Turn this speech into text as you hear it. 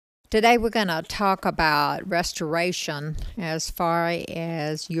Today we're going to talk about restoration as far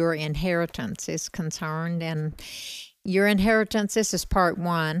as your inheritance is concerned. And your inheritance, this is part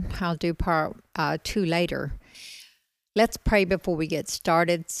one. I'll do part two later. Let's pray before we get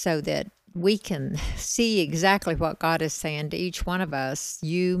started so that we can see exactly what God is saying to each one of us,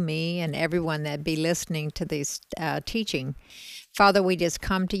 you, me, and everyone that be listening to this teaching. Father, we just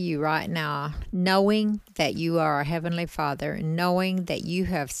come to you right now, knowing that you are our Heavenly Father, knowing that you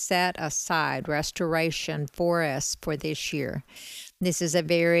have set aside restoration for us for this year. This is a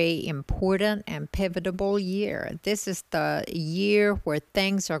very important and pivotal year. This is the year where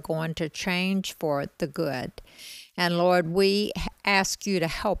things are going to change for the good. And Lord, we ask you to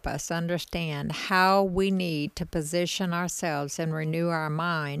help us understand how we need to position ourselves and renew our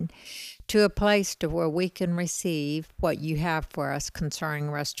mind to a place to where we can receive what you have for us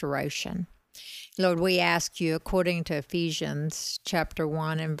concerning restoration. Lord, we ask you, according to Ephesians chapter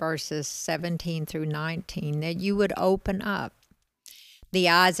 1 and verses 17 through 19, that you would open up the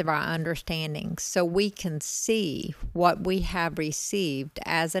eyes of our understanding so we can see what we have received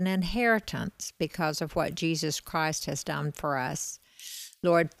as an inheritance because of what Jesus Christ has done for us.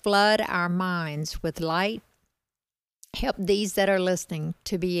 Lord, flood our minds with light. Help these that are listening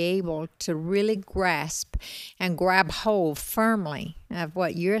to be able to really grasp and grab hold firmly of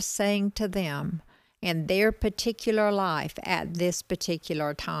what you're saying to them in their particular life at this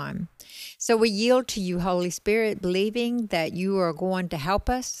particular time. So we yield to you, Holy Spirit, believing that you are going to help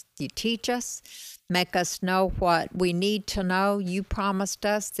us, you teach us, make us know what we need to know. You promised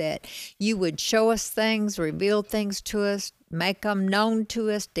us that you would show us things, reveal things to us, make them known to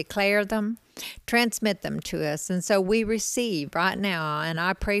us, declare them, transmit them to us. And so we receive right now, and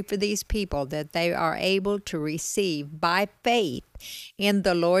I pray for these people that they are able to receive by faith in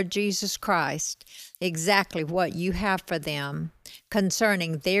the Lord Jesus Christ exactly what you have for them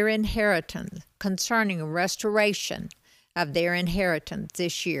concerning their inheritance, concerning restoration of their inheritance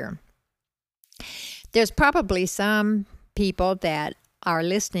this year. There's probably some people that are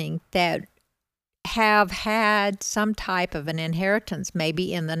listening that have had some type of an inheritance,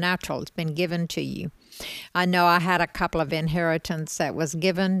 maybe in the natural. It's been given to you. I know I had a couple of inheritance that was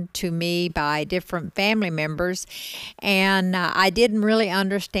given to me by different family members, and I didn't really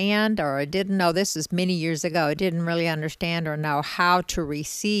understand, or I didn't know, this is many years ago, I didn't really understand or know how to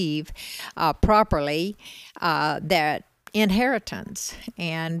receive properly that inheritance.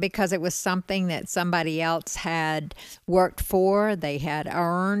 And because it was something that somebody else had worked for, they had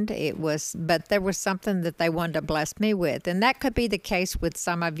earned, but there was something that they wanted to bless me with. And that could be the case with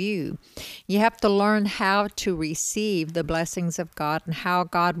some of you. You have to learn how to receive the blessings of God and how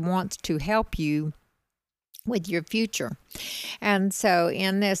God wants to help you with your future. And so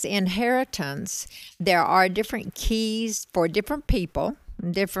in this inheritance, there are different keys for different people.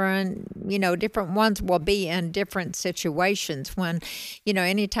 Different ones will be in different situations. When,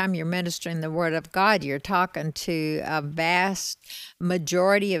 anytime you're ministering the word of God, you're talking to a vast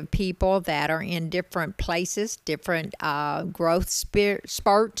majority of people that are in different places, different growth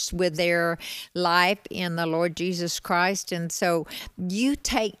spurts with their life in the Lord Jesus Christ. And so you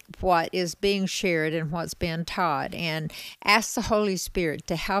take what is being shared and what's being taught and ask the Holy Spirit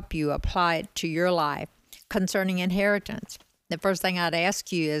to help you apply it to your life concerning inheritance. The first thing I'd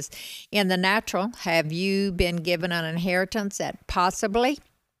ask you is, in the natural, have you been given an inheritance that possibly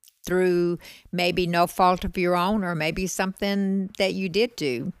through maybe no fault of your own, or maybe something that you did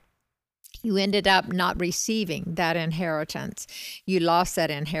do, you ended up not receiving that inheritance. You lost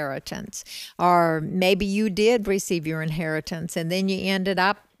that inheritance. Or maybe you did receive your inheritance and then you ended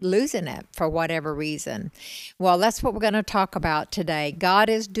up losing it for whatever reason. Well, that's what we're going to talk about today. God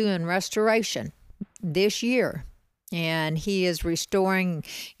is doing restoration this year. And he is restoring,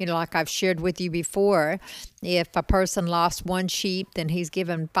 like I've shared with you before, if a person lost one sheep, then he's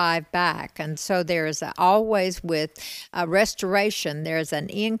given 5 back. And so there's always, with restoration, there's an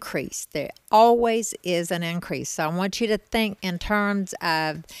increase. There always is an increase. So I want you to think in terms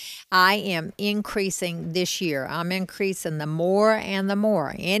of, I am increasing this year. I'm increasing the more and the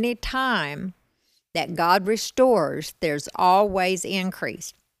more. Anytime that God restores, there's always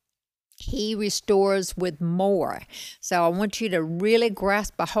increase. He restores with more. So I want you to really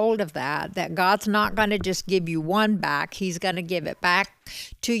grasp a hold of that God's not going to just give you one back. He's going to give it back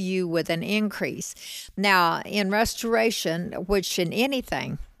to you with an increase. Now, in restoration, which in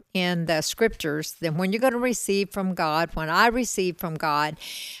anything in the scriptures, then when you're going to receive from God, when I receive from God,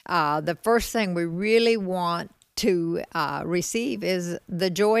 the first thing we really want to receive is the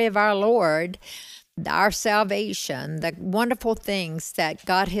joy of our Lord our salvation, the wonderful things that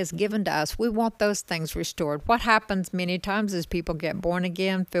God has given to us, we want those things restored. What happens many times is people get born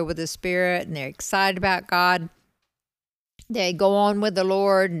again, filled with the Spirit, and they're excited about God. They go on with the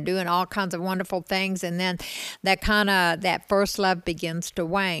Lord and doing all kinds of wonderful things, and then that first love begins to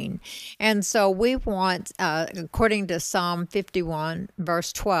wane. And so we want, according to Psalm 51,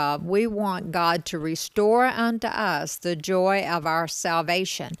 verse 12, we want God to restore unto us the joy of our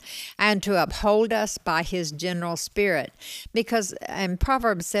salvation and to uphold us by his general spirit. Because in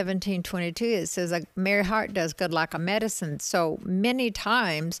Proverbs 17:22, it says, a merry heart does good like a medicine. So many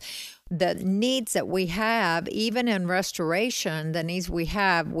times, the needs that we have, even in restoration, the needs we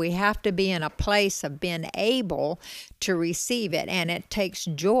have to be in a place of being able to receive it, and it takes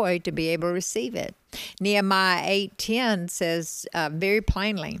joy to be able to receive it. Nehemiah 8:10 says very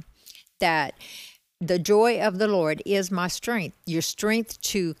plainly that the joy of the Lord is my strength, your strength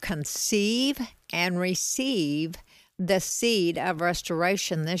to conceive and receive the seed of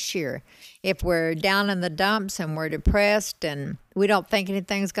restoration this year. If we're down in the dumps and we're depressed and we don't think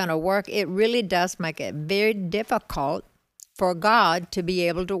anything's going to work, it really does make it very difficult for God to be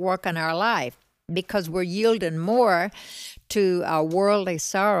able to work in our life, because we're yielding more to our worldly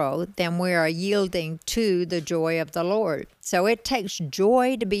sorrow than we are yielding to the joy of the Lord. So it takes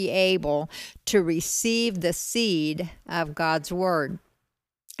joy to be able to receive the seed of God's word.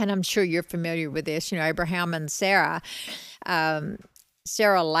 And I'm sure you're familiar with this. Abraham and Sarah.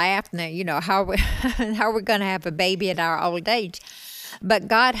 Sarah laughed, and how are we going to have a baby at our old age? But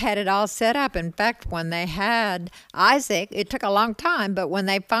God had it all set up. In fact, when they had Isaac, it took a long time, but when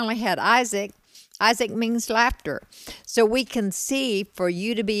they finally had Isaac, Isaac means laughter. So we can see, for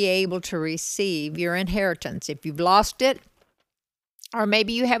you to be able to receive your inheritance, if you've lost it, or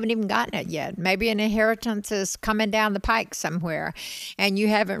maybe you haven't even gotten it yet. Maybe an inheritance is coming down the pike somewhere and you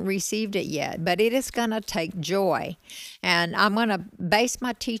haven't received it yet. But it is going to take joy. And I'm going to base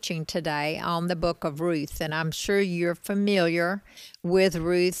my teaching today on the book of Ruth. And I'm sure you're familiar with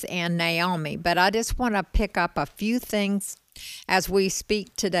Ruth and Naomi. But I just want to pick up a few things as we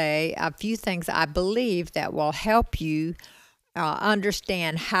speak today, a few things I believe that will help you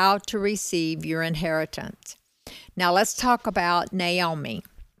understand how to receive your inheritance. Now let's talk about Naomi.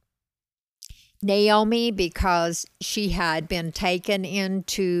 Naomi, because she had been taken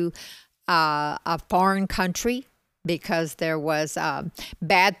into a foreign country because there was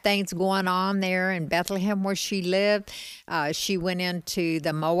bad things going on there in Bethlehem where she lived. She went into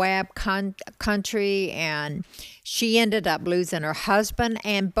the Moab country, and she ended up losing her husband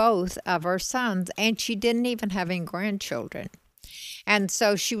and both of her sons, and she didn't even have any grandchildren. And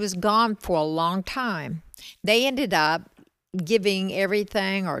so she was gone for a long time. They ended up giving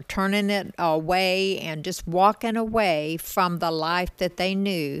everything or turning it away and just walking away from the life that they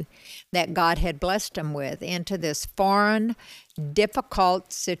knew that God had blessed them with into this foreign,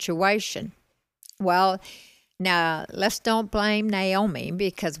 difficult situation. Well, now let's don't blame Naomi,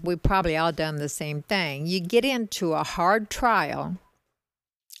 because we probably all done the same thing. You get into a hard trial.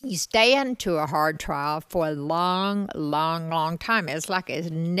 You stay into a hard trial for a long, long, long time. It's like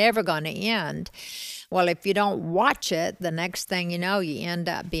it's never going to end. Well, if you don't watch it, the next thing you know, you end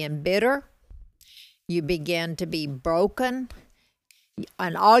up being bitter. You begin to be broken.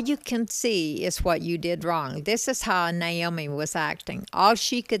 And all you can see is what you did wrong. This is how Naomi was acting. All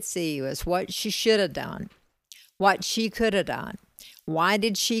she could see was what she should have done, what she could have done. Why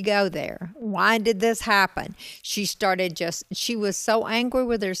did she go there? Why did this happen? She was so angry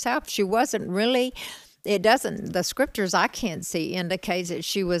with herself. She wasn't really, the scriptures I can't see indicates that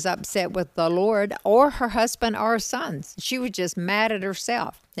she was upset with the Lord or her husband or her sons. She was just mad at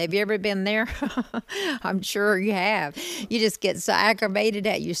herself. Have you ever been there? I'm sure you have. You just get so aggravated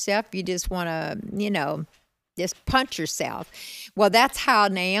at yourself. You just want to, just punch yourself. Well, that's how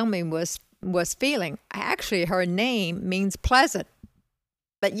Naomi was feeling. Actually, her name means pleasant.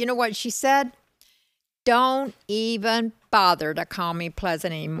 But you know what she said? Don't even bother to call me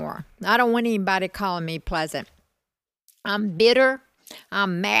pleasant anymore. I don't want anybody calling me pleasant. I'm bitter,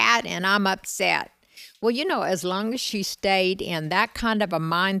 I'm mad, and I'm upset. Well, as long as she stayed in that kind of a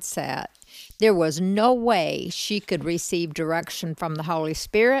mindset, there was no way she could receive direction from the Holy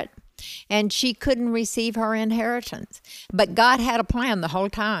Spirit, and she couldn't receive her inheritance. But God had a plan the whole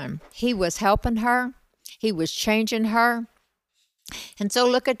time. He was helping her. He was changing her. And so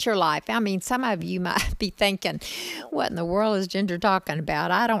look at your life. I mean, some of you might be thinking, what in the world is Ginger talking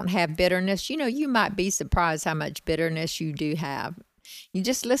about? I don't have bitterness. You might be surprised how much bitterness you do have. You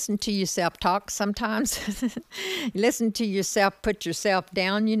just listen to yourself talk sometimes. Listen to yourself, put yourself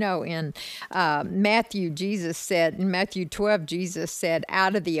down. In Matthew 12, Jesus said,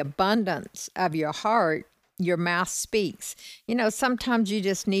 out of the abundance of your heart, your mouth speaks. Sometimes you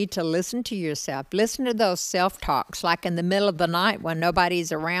just need to listen to yourself. Listen to those self-talks, like in the middle of the night when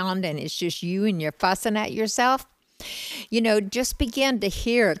nobody's around and it's just you and you're fussing at yourself. Just begin to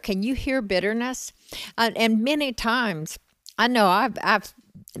hear. Can you hear bitterness? And many times, I know I've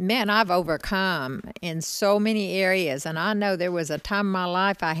overcome in so many areas. And I know there was a time in my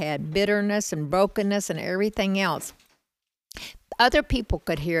life I had bitterness and brokenness and everything else. Other people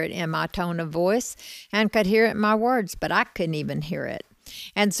could hear it in my tone of voice and could hear it in my words, but I couldn't even hear it.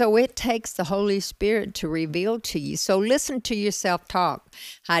 And so it takes the Holy Spirit to reveal to you. So listen to yourself talk.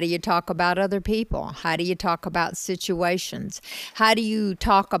 How do you talk about other people? How do you talk about situations? How do you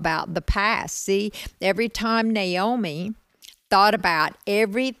talk about the past? See, every time Naomi thought about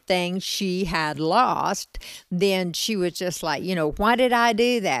everything she had lost, then she was just like, why did I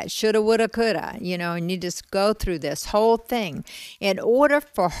do that? Shoulda, woulda, coulda, and you just go through this whole thing. In order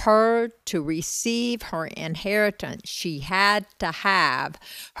for her to receive her inheritance, she had to have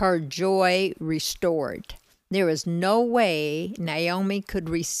her joy restored. There was no way Naomi could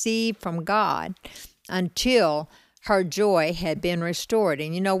receive from God until her joy had been restored.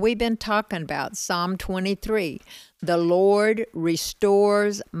 And we've been talking about Psalm 23. The Lord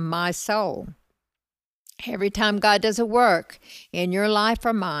restores my soul. Every time God does a work in your life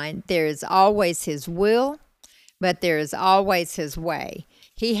or mine, there is always His will, but there is always His way.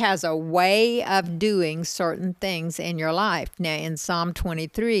 He has a way of doing certain things in your life. Now, in Psalm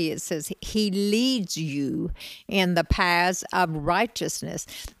 23, it says, He leads you in the paths of righteousness.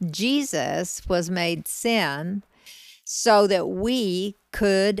 Jesus was made sin so that we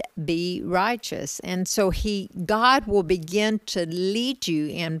could be righteous. And so God will begin to lead you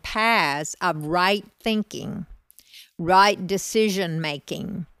in paths of right thinking, right decision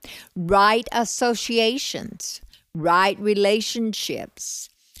making, right associations, right relationships.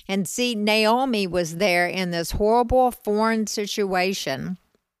 And see, Naomi was there in this horrible foreign situation.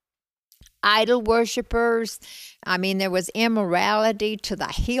 Idol worshipers. There was immorality to the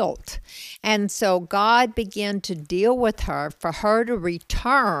hilt. And so God began to deal with her for her to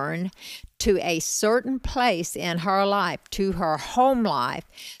return to a certain place in her life, to her home life,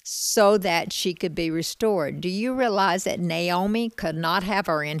 so that she could be restored. Do you realize that Naomi could not have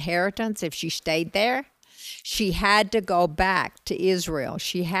her inheritance if she stayed there? She had to go back to Israel.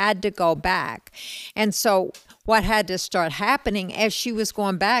 She had to go back. And so what had to start happening as she was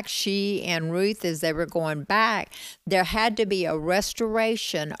going back, she and Ruth, as they were going back, there had to be a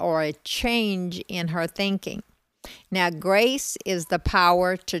restoration or a change in her thinking. Now, grace is the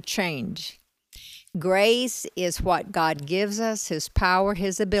power to change. Grace is what God gives us, His power,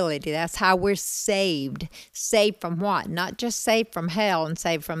 His ability. That's how we're saved. Saved from what? Not just saved from hell and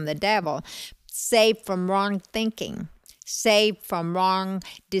saved from the devil. Saved from wrong thinking, saved from wrong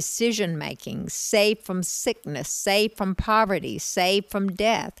decision making, saved from sickness, saved from poverty, saved from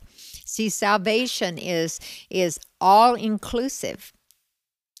death. See, salvation is all inclusive.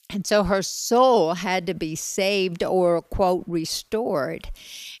 And so her soul had to be saved or, quote, restored.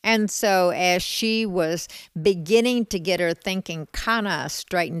 And so as she was beginning to get her thinking kind of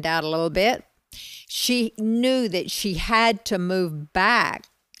straightened out a little bit, she knew that she had to move back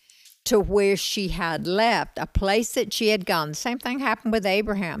to where she had left, a place that she had gone. The same thing happened with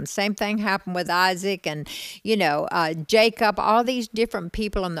Abraham. Same thing happened with Isaac and, Jacob, all these different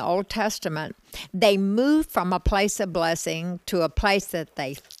people in the Old Testament. They moved from a place of blessing to a place that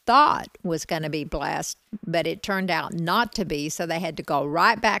they thought was going to be blessed, but it turned out not to be, so they had to go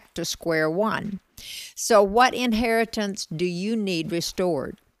right back to square one. So what inheritance do you need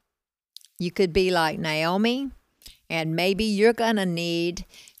restored? You could be like Naomi, and maybe you're going to need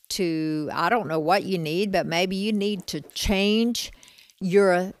I don't know what you need, but maybe you need to change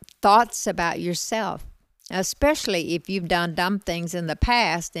your thoughts about yourself, especially if you've done dumb things in the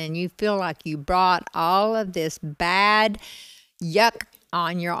past and you feel like you brought all of this bad yuck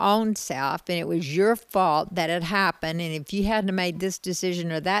on your own self and it was your fault that it happened. And if you hadn't made this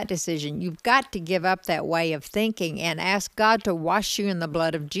decision or that decision, you've got to give up that way of thinking and ask God to wash you in the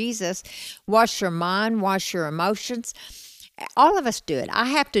blood of Jesus, wash your mind, wash your emotions. All of us do it. I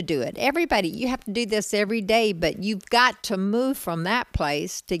have to do it. Everybody, you have to do this every day, but you've got to move from that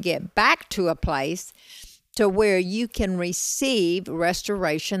place to get back to a place to where you can receive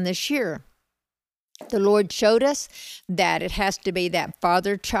restoration this year. The Lord showed us that it has to be that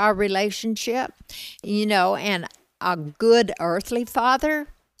father-child relationship, and a good earthly father,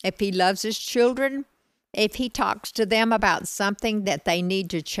 if he loves his children, if he talks to them about something that they need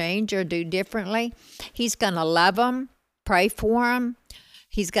to change or do differently, he's going to love them, pray for them.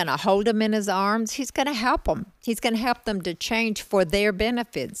 He's going to hold them in his arms. He's going to help them. He's going to help them to change for their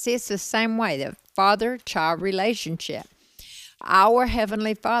benefit. See, it's the same way, the father-child relationship. Our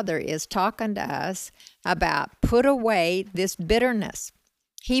Heavenly Father is talking to us about put away this bitterness.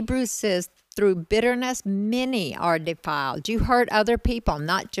 Hebrews says, through bitterness, many are defiled. You hurt other people,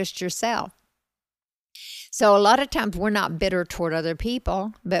 not just yourself. So a lot of times we're not bitter toward other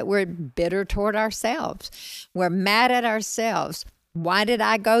people, but we're bitter toward ourselves. We're mad at ourselves. Why did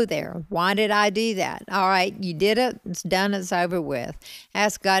I go there? Why did I do that? All right, you did it. It's done. It's over with.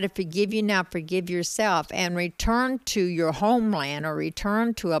 Ask God to forgive you now. Forgive yourself and return to your homeland or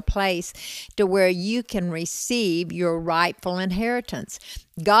return to a place to where you can receive your rightful inheritance.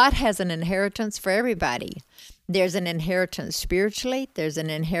 God has an inheritance for everybody. There's an inheritance spiritually. There's an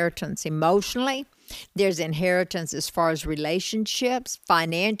inheritance emotionally. There's inheritance as far as relationships,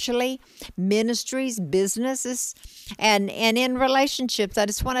 financially, ministries, businesses, and in relationships. I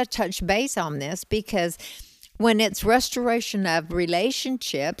just want to touch base on this because when it's restoration of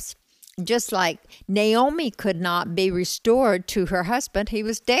relationships, just like Naomi could not be restored to her husband, he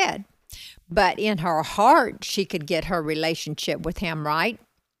was dead. But in her heart, she could get her relationship with him right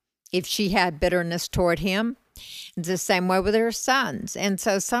if she had bitterness toward him. It's the same way with her sons. And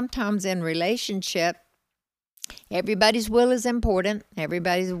so sometimes in relationship, everybody's will is important.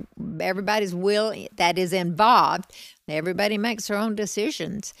 Everybody's will that is involved. Everybody makes their own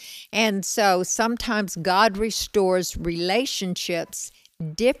decisions. And so sometimes God restores relationships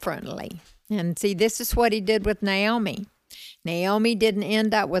differently. And see, this is what he did with Naomi. Naomi didn't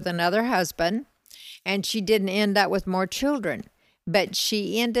end up with another husband, and she didn't end up with more children, but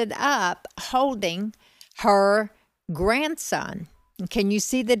she ended up holding her grandson. Can you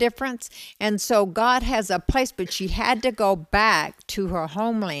see the difference? And so God has a place, but she had to go back to her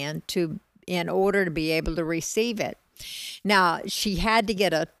homeland in order to be able to receive it. Now, she had to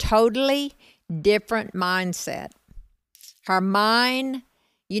get a totally different mindset. Her mind,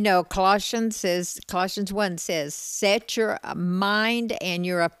 Colossians 1 says, set your mind and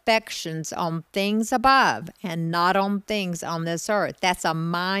your affections on things above and not on things on this earth. That's a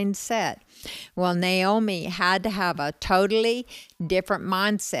mindset. Well, Naomi had to have a totally different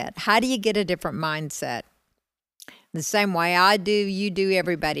mindset. How do you get a different mindset? The same way I do, you do,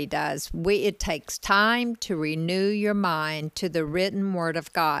 everybody does. It takes time to renew your mind to the written word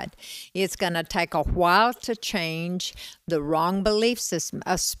of God. It's going to take a while to change the wrong belief system,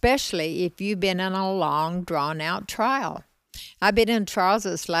 especially if you've been in a long, drawn-out trial. I've been in trials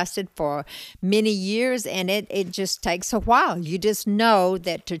that's lasted for many years, and it just takes a while. You just know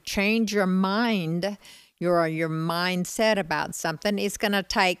that to change your mind, your mindset about something, it's going to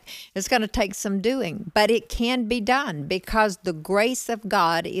take some doing, but it can be done because the grace of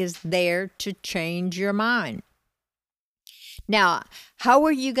God is there to change your mind. Now, how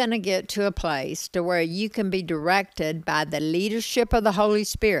are you going to get to a place to where you can be directed by the leadership of the Holy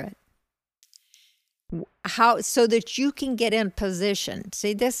Spirit? So that you can get in position.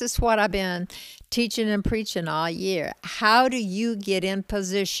 See, this is what I've been teaching and preaching all year. How do you get in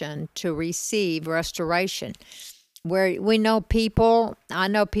position to receive restoration? Where I know people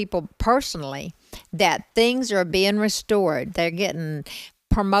personally, that things are being restored. They're getting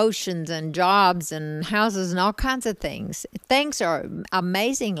promotions and jobs and houses and all kinds of things. Things are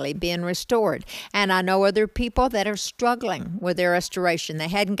amazingly being restored. And I know other people that are struggling with their restoration. They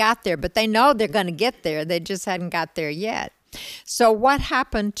hadn't got there, but they know they're going to get there. They just hadn't got there yet. So what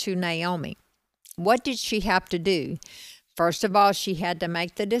happened to Naomi? What did she have to do? First of all, she had to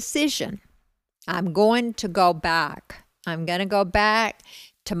make the decision. I'm going to go back. I'm going to go back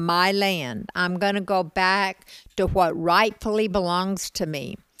to my land. I'm going to go back to what rightfully belongs to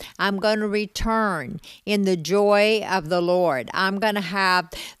me. I'm going to return in the joy of the Lord. I'm going to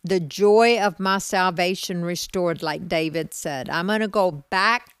have the joy of my salvation restored, like David said. I'm going to go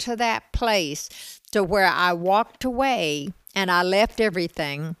back to that place to where I walked away and I left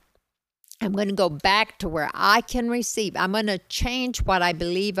everything. I'm going to go back to where I can receive. I'm going to change what I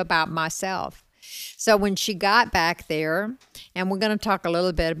believe about myself. So when she got back there, and we're going to talk a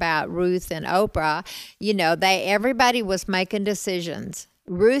little bit about Ruth and Oprah, everybody was making decisions.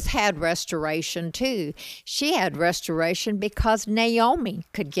 Ruth had restoration too. She had restoration because Naomi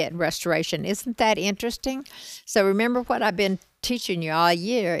could get restoration. Isn't that interesting? So remember what I've been teaching you all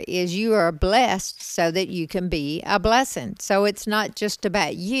year is you are blessed so that you can be a blessing. So it's not just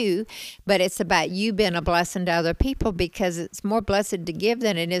about you, but it's about you being a blessing to other people because it's more blessed to give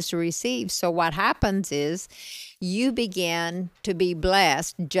than it is to receive. So what happens is you begin to be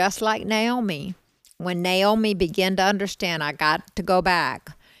blessed just like Naomi when Naomi began to understand, I got to go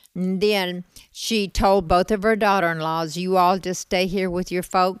back. And then she told both of her daughter-in-laws, you all just stay here with your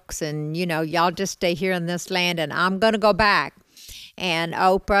folks, and, y'all just stay here in this land, and I'm going to go back. And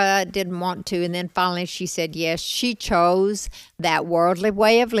Oprah didn't want to. And then finally she said yes. She chose that worldly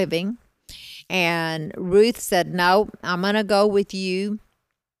way of living. And Ruth said, no, I'm going to go with you.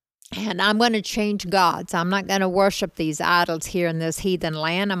 And I'm going to change gods. I'm not going to worship these idols here in this heathen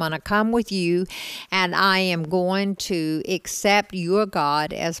land. I'm going to come with you, and I am going to accept your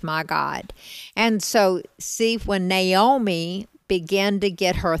God as my God. And so, see, when Naomi began to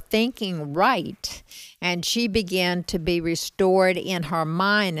get her thinking right, and she began to be restored in her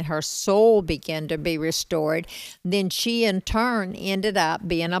mind, and her soul began to be restored, then she in turn ended up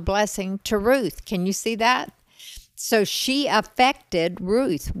being a blessing to Ruth. Can you see that? So she affected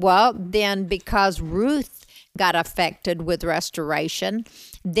Ruth. Well, then because Ruth got affected with restoration,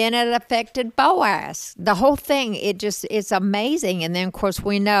 then it affected Boaz. The whole thing, it's amazing. And then, of course,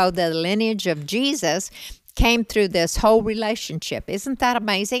 we know the lineage of Jesus came through this whole relationship. Isn't that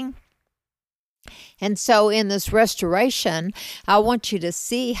amazing? And so in this restoration, I want you to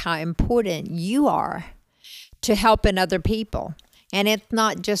see how important you are to helping other people. And it's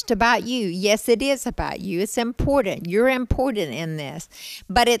not just about you. Yes, it is about you. It's important. You're important in this.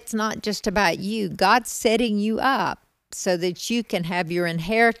 But it's not just about you. God's setting you up so that you can have your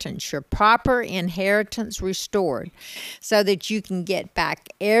inheritance, your proper inheritance restored, so that you can get back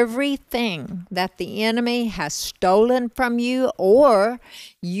everything that the enemy has stolen from you, or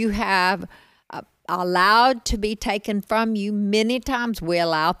you have allowed to be taken from you. Many times we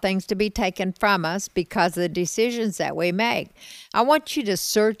allow things to be taken from us because of the decisions that we make. I want you to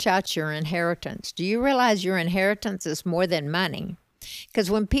search out your inheritance. Do you realize your inheritance is more than money?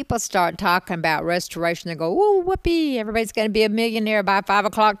 Because when people start talking about restoration, they go, "Ooh, whoopee, everybody's going to be a millionaire by 5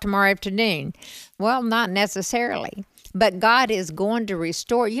 o'clock tomorrow afternoon." Well, not necessarily. But God is going to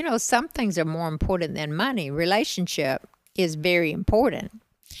restore. Some things are more important than money. Relationship is very important.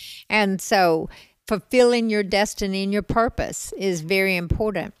 And so fulfilling your destiny and your purpose is very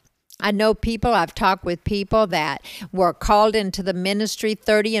important. I know I've talked with people that were called into the ministry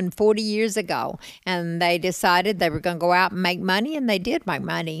 30 and 40 years ago, and they decided they were going to go out and make money, and they did make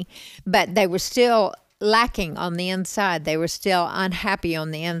money, but they were still lacking on the inside. They were still unhappy on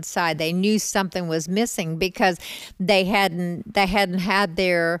the inside. They knew something was missing because they didn't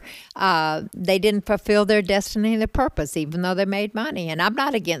fulfill their destiny and their purpose, even though they made money. And I'm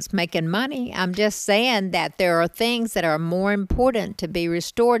not against making money. I'm just saying that there are things that are more important to be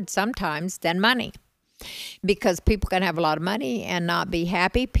restored sometimes than money. Because people can have a lot of money and not be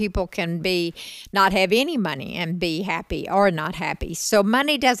happy. People can not have any money and be happy or not happy. So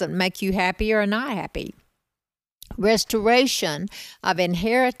money doesn't make you happy or not happy. Restoration of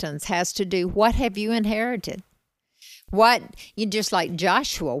inheritance has to do, what have you inherited? Just like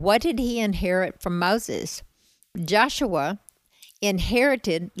Joshua, what did he inherit from Moses? Joshua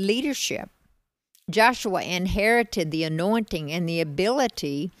inherited leadership. Joshua inherited the anointing and the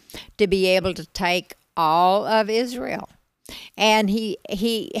ability to be able to take all of Israel. And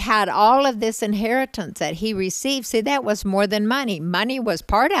he had all of this inheritance that he received. See, that was more than money. Money was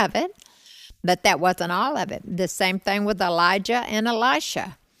part of it, but that wasn't all of it. The same thing with Elijah and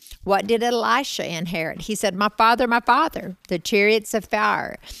Elisha. What did Elisha inherit? He said, my father, the chariots of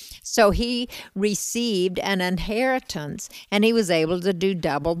fire. So he received an inheritance, and he was able to do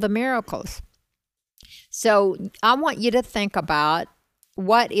double the miracles. So I want you to think about,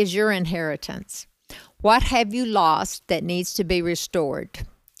 what is your inheritance? What have you lost that needs to be restored?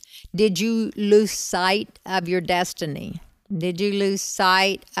 Did you lose sight of your destiny? Did you lose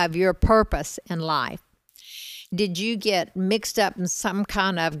sight of your purpose in life? Did you get mixed up in some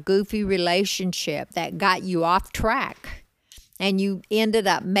kind of goofy relationship that got you off track? And you ended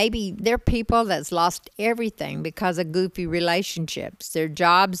up, maybe there are people that's lost everything because of goofy relationships, their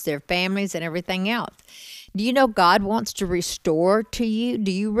jobs, their families, and everything else. Do you know God wants to restore to you? Do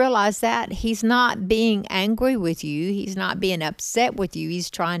you realize that? He's not being angry with you. He's not being upset with you. He's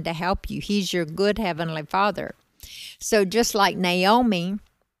trying to help you. He's your good Heavenly Father. So just like Naomi,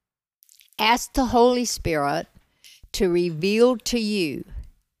 ask the Holy Spirit to reveal to you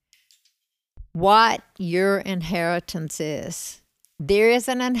what your inheritance is. There is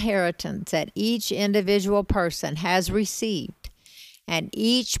an inheritance that each individual person has received. And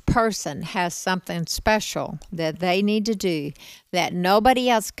each person has something special that they need to do that nobody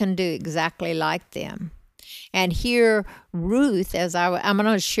else can do exactly like them. And here, Ruth, I'm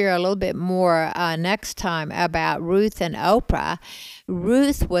going to share a little bit more next time about Ruth and Oprah.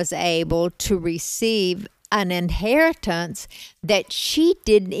 Ruth was able to receive an inheritance that she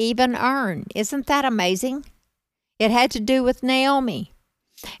didn't even earn. Isn't that amazing? It had to do with Naomi.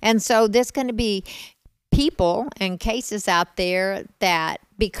 And so there's going to be people and cases out there that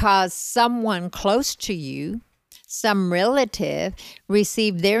because someone close to you, some relative,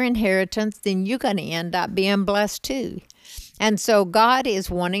 received their inheritance, then you're going to end up being blessed too. And so God is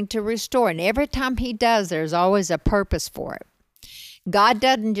wanting to restore. And every time he does, there's always a purpose for it. God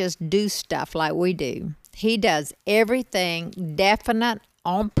doesn't just do stuff like we do. He does everything definite,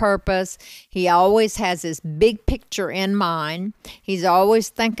 on purpose. He always has this big picture in mind. He's always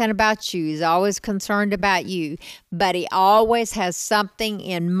thinking about you. He's always concerned about you. But he always has something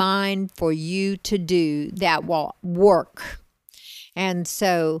in mind for you to do that will work. And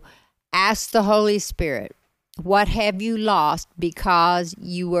so ask the Holy Spirit, what have you lost because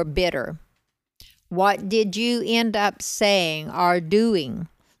you were bitter? What did you end up saying or doing?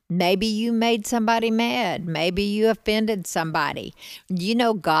 Maybe you made somebody mad. Maybe you offended somebody. You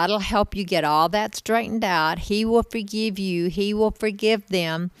know, God will help you get all that straightened out. He will forgive you. He will forgive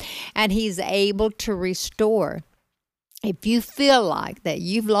them. And he's able to restore. If you feel like that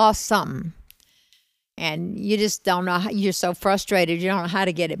you've lost something and you just don't know, you're so frustrated, you don't know how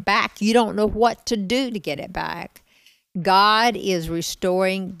to get it back. You don't know what to do to get it back. God is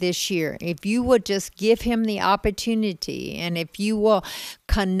restoring this year. If you would just give him the opportunity, and if you will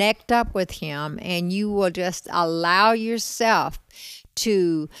connect up with him, and you will just allow yourself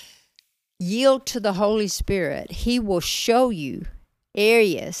to yield to the Holy Spirit, he will show you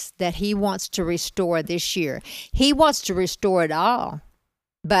areas that he wants to restore this year. He wants to restore it all,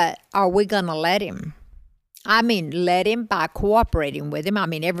 but are we going to let him? I mean, let him by cooperating with him. I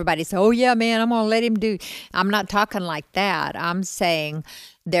mean, everybody says, oh, yeah, man, I'm going to let him do. I'm not talking like that. I'm saying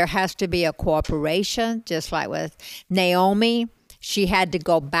there has to be a cooperation, just like with Naomi. She had to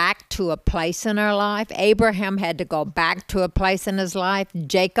go back to a place in her life. Abraham had to go back to a place in his life.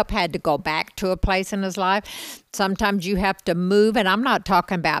 Jacob had to go back to a place in his life. Sometimes you have to move, and I'm not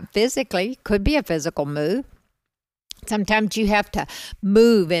talking about physically. It could be a physical move. Sometimes you have to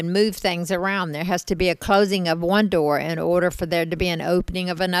move things around. There has to be a closing of one door in order for there to be an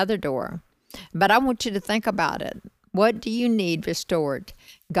opening of another door. But I want you to think about it. What do you need restored?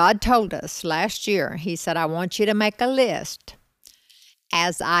 God told us last year, he said, I want you to make a list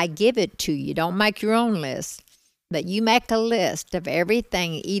as I give it to you. Don't make your own list, but you make a list of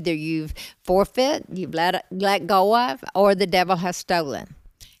everything either you've forfeit, you've let go of, or the devil has stolen.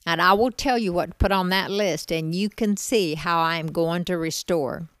 And I will tell you what to put on that list, and you can see how I am going to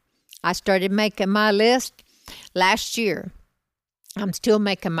restore. I started making my list last year. I'm still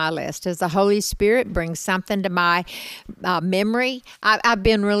making my list. As the Holy Spirit brings something to my memory, I've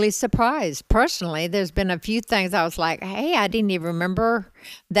been really surprised. Personally, there's been a few things I was like, hey, I didn't even remember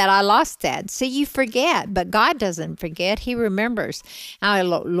that I lost that. See, you forget, but God doesn't forget. He remembers. And I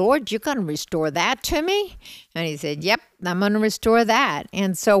look, Lord, you're going to restore that to me? And he said, yep, I'm going to restore that.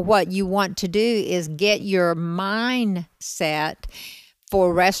 And so what you want to do is get your mindset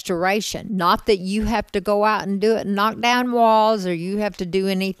for restoration. Not that you have to go out and do it and knock down walls or you have to do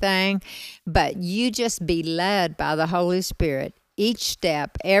anything, but you just be led by the Holy Spirit each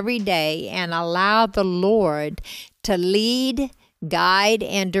step, every day, and allow the Lord to lead, guide,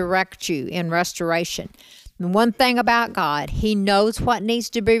 and direct you in restoration. And one thing about God, he knows what needs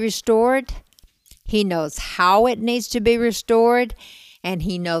to be restored. He knows how it needs to be restored, and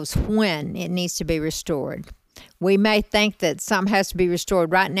he knows when it needs to be restored. We may think that something has to be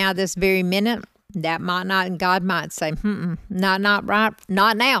restored right now, this very minute. That might not, and God might say, not right,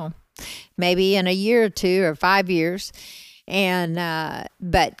 not now. Maybe in a year or 2 or 5 years. And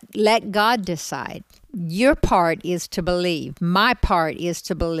but let God decide. Your part is to believe. My part is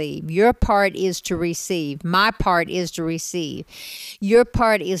to believe. Your part is to receive. My part is to receive. Your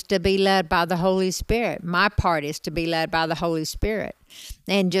part is to be led by the Holy Spirit. My part is to be led by the Holy Spirit.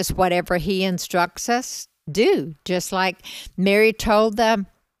 And just whatever he instructs us, do. Just like Mary told the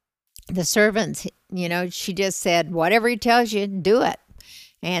servants, she just said, whatever he tells you, do it.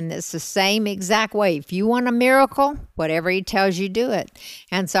 And it's the same exact way. If you want a miracle, whatever he tells you, do it.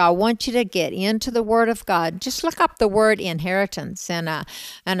 And so I want you to get into the Word of God. Just look up the word inheritance in a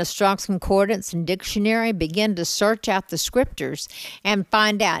Strong's Concordance and dictionary. Begin to search out the scriptures and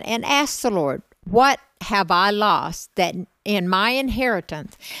find out. And ask the Lord, what have I lost that in my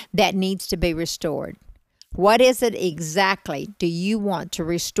inheritance that needs to be restored? What is it exactly do you want to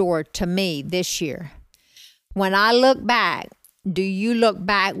restore to me this year? When I look back, do you look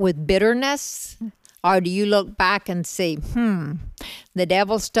back with bitterness? Or do you look back and see, the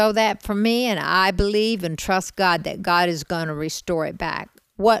devil stole that from me, and I believe and trust God that God is going to restore it back?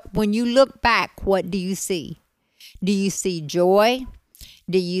 When you look back, what do you see? Do you see joy?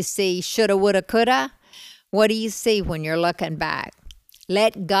 Do you see shoulda, woulda, coulda? What do you see when you're looking back?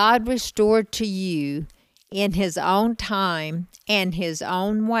 Let God restore to you in His own time and His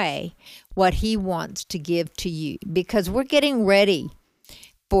own way what He wants to give to you, because we're getting ready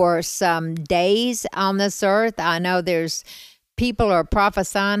for some days on this earth. I know there's people are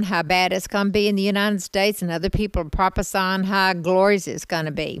prophesying how bad it's going to be in the United States, and other people are prophesying how glorious it's going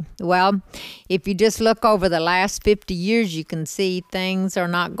to be. Well, if you just look over the last 50 years, you can see things are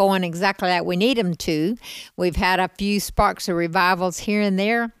not going exactly like we need them to. We've had a few sparks of revivals here and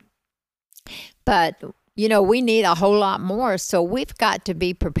there, but we need a whole lot more. So we've got to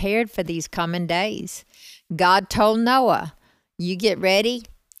be prepared for these coming days. God told Noah, you get ready,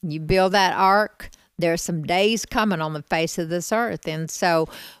 you build that ark. There's some days coming on the face of this earth. And so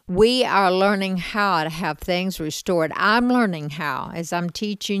we are learning how to have things restored. I'm learning how as I'm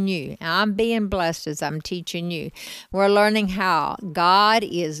teaching you. I'm being blessed as I'm teaching you. We're learning how God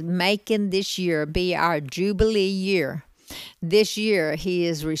is making this year be our Jubilee year. This year, He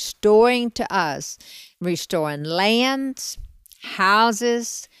is restoring to us, restoring lands,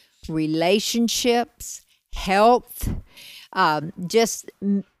 houses, relationships, health, just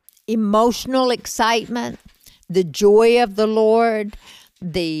emotional excitement, the joy of the Lord,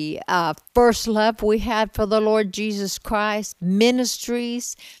 the first love we had for the Lord Jesus Christ,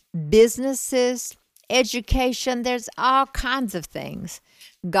 ministries, businesses, education. There's all kinds of things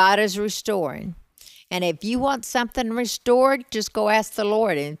God is restoring. And if you want something restored, just go ask the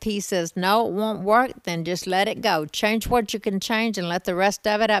Lord. And if He says, no, it won't work, then just let it go. Change what you can change and let the rest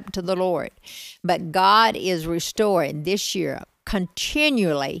of it up to the Lord. But God is restoring this year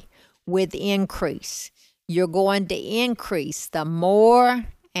continually with increase. You're going to increase the more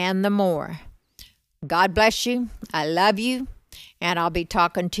and the more. God bless you. I love you. And I'll be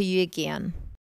talking to you again.